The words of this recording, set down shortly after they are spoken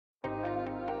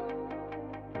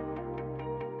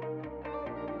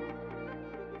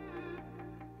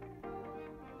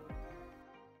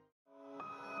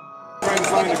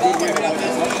What's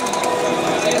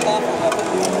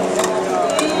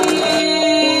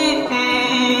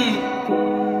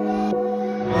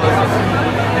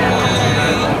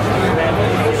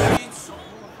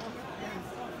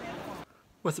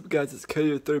up guys, it's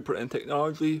Cody with 3D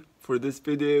Technology. For this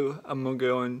video, I'm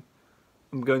going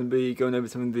to be going over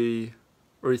some of the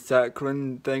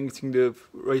recycling things you can do with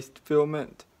waste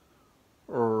filament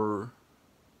or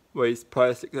waste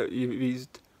plastic that you've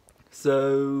used.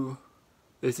 So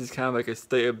this is kind of like a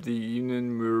state of the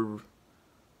union where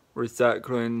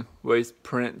recycling waste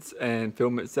prints and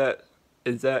filaments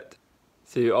is at.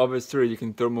 So obviously you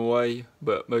can throw them away,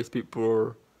 but most people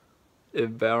are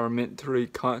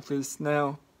environmentally conscious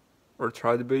now, or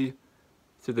try to be,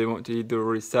 so they want to either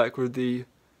recycle the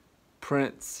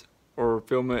prints or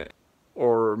filament,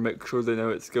 or make sure they know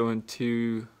it's going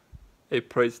to a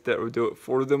place that will do it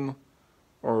for them,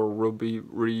 or will be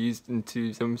reused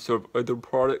into some sort of other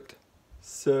product.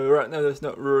 So right now there's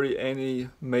not really any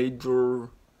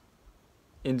major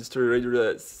industry leader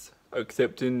that's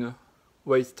accepting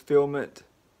waste filament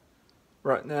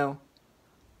right now.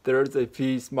 There's a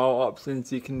few small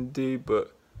options you can do,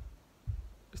 but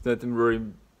it's nothing really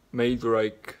major,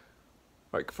 like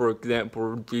for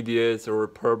example GDS or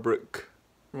Republic,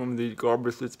 one of the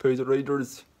garbage disposal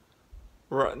leaders.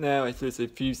 Right now it's just a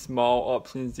few small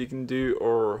options you can do,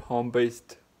 or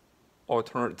home-based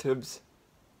alternatives,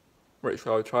 which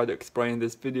I'll try to explain in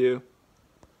this video.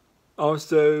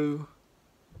 Also,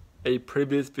 a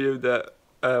previous video that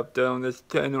I've done on this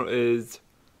channel is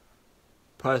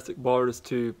plastic bottles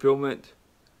to filament.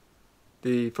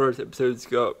 The first episode's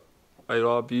got a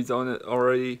lot of views on it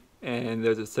already, and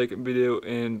there's a second video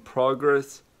in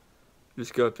progress.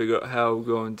 Just gotta figure out how we're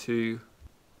going to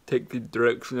take the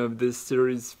direction of this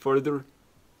series further.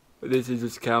 But this is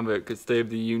just kind of like a State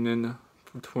of the Union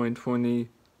for 2020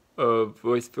 of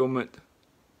waste filament,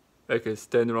 like a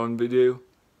standalone video.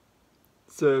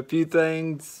 So a few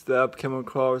things that I've come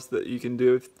across that you can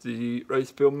do with the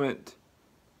waste filament.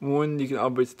 One, you can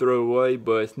always throw away,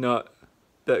 but it's not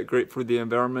that great for the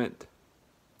environment.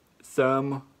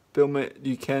 Some filament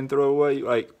you can throw away,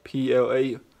 like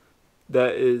PLA,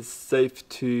 that is safe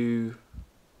to,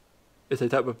 it's a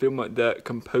type of filament that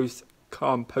composts,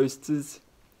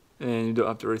 and you don't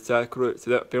have to recycle it,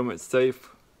 so that filament's safe.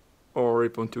 Or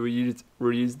if you want to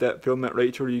reuse that filament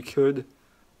later, you could.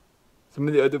 Some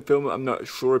of the other filament, I'm not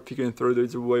sure if you can throw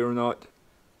those away or not,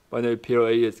 but I know PLA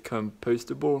is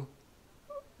compostable.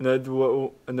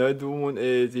 Another one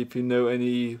is if you know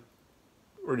any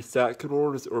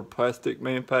recyclers or plastic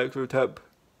manufacturer type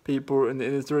people in the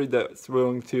industry that's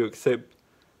willing to accept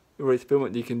your waste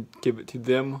filament, you can give it to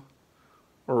them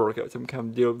or work out some kind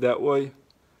of deal that way.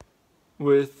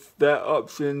 With that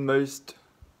option, most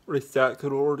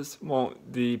recyclers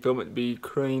want the filament to be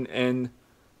clean and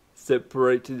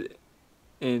separated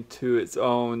into its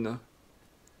own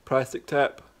plastic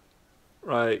type.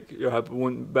 Like you'll have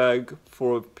one bag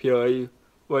for PLA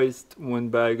waste, one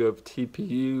bag of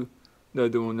TPU,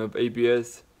 another one of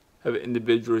ABS, have it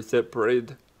individually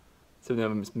separated, so none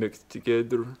of them is mixed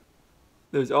together.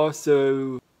 There's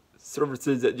also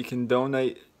services that you can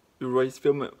donate your waste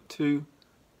filament to.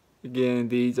 Again,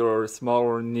 these are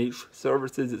smaller niche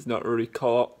services, it's not really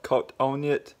caught on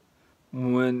yet.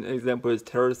 One example is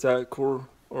TerraCycle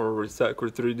or Recycle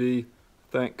 3D, I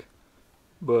think.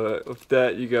 But with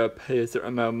that, you gotta pay a certain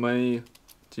amount of money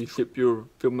to ship your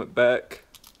filament back.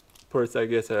 Plus, I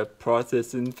guess a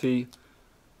processing fee.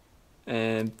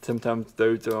 And sometimes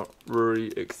those are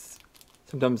really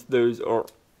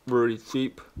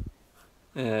cheap.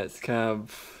 And it's kind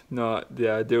of not the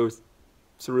ideal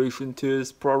solution to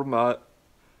this problem,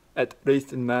 at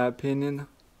least in my opinion.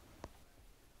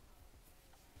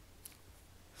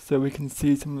 So we can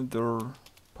see some of their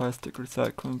plastic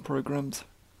recycling programs.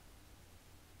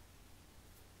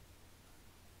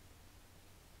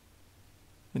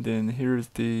 And then here's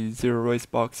the zero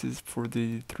waste boxes for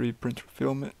the 3D printer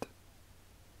filament.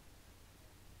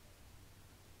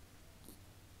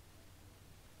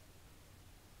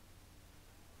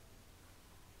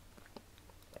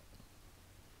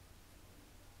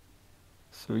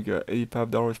 So we got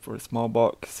 $85 for a small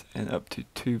box and up to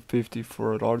 $250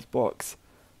 for a large box.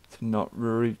 So not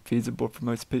really feasible for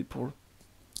most people.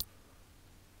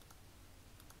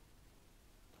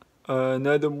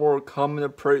 Another more common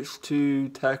approach to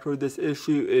tackle this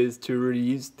issue is to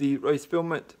reuse the waste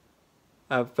filament.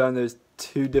 I've found there's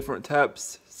two different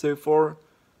types so far.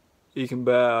 You can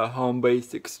buy a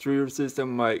home-based extruder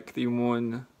system like the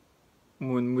one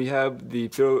we have, the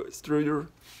fill extruder.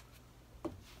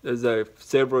 There's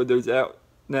several of those out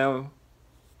now,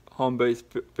 home-based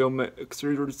filament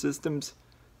extruder systems.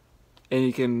 and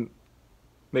you can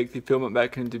make the filament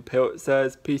back into pellet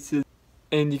size pieces,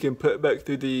 and you can put it back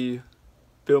through the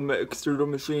filament extruder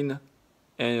machine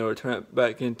and it'll turn it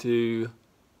back into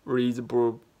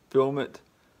reusable filament.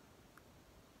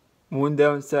 One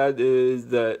downside is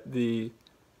that the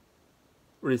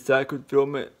recycled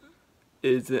filament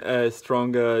isn't as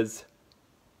strong as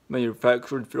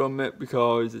manufactured filament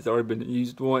because it's already been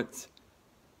used once.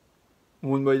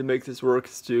 One way to make this work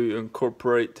is to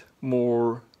incorporate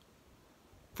more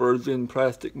virgin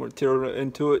plastic material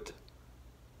into it,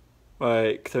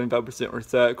 like 75%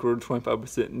 recycled,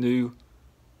 25% new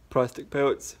plastic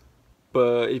pellets.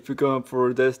 But if you're going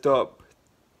for desktop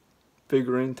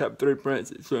figurine type 3D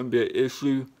prints, it shouldn't be an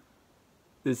issue.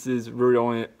 This is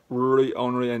really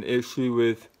only an issue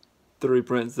with 3D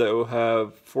prints that will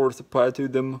have force applied to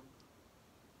them,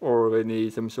 or they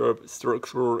need some sort of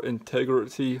structural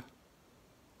integrity,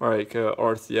 like a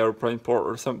RC airplane part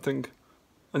or something.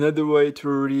 Another way to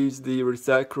reuse the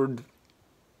recycled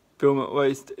filament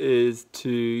waste is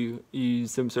to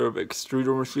use some sort of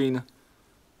extruder machine.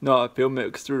 Not a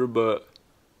filament extruder, but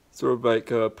sort of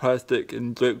like a plastic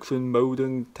injection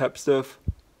molding type stuff.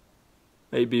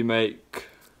 Maybe make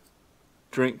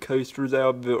drink coasters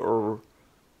out of it, or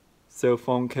cell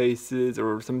phone cases,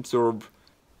 or some sort of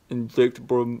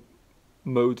injectable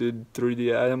molded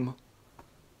 3D item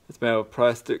that's made out of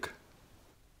plastic.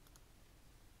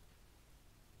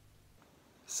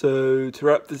 So to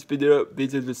wrap this video up,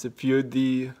 these are just a few of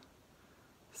the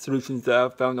solutions that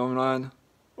I've found online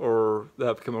or that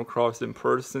I've come across in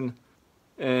person.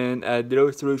 And an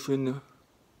ideal solution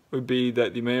would be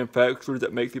that the manufacturers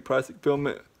that make the plastic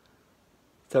filament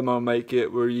somehow make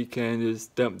it where you can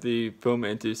just dump the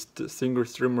filament into single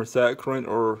stream recycling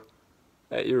or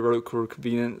at your local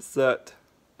convenience set,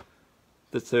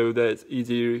 just so that it's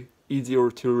easier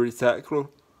to recycle.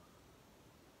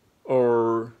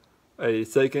 Or a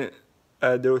second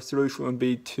ideal solution would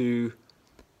be to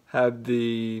have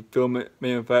the filament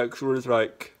manufacturers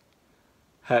like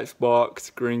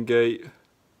Hatchbox, Greengate,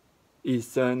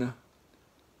 Eastsun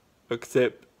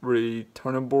accept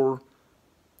returnable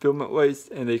filament waste,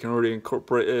 and they can really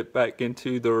incorporate it back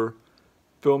into their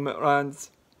filament lines.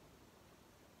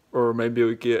 Or maybe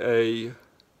we get a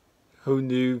whole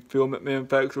new filament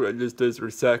manufacturer that just does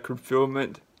recycled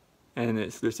filament and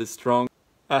it's just as strong.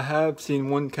 I have seen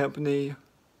one company,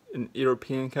 an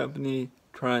European company,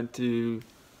 trying to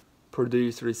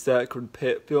produce recycled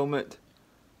PET filament.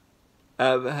 I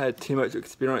haven't had too much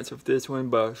experience with this one,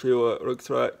 but I'll show you what it looks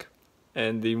like.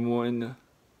 And the one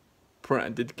print I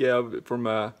did get out of it for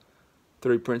my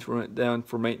 3D prints went down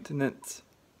for maintenance.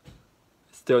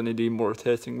 Still need to do more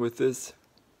testing with this.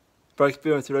 If you like the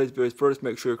video on today's videos first,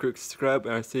 make sure to click subscribe,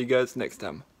 and I'll see you guys next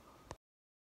time.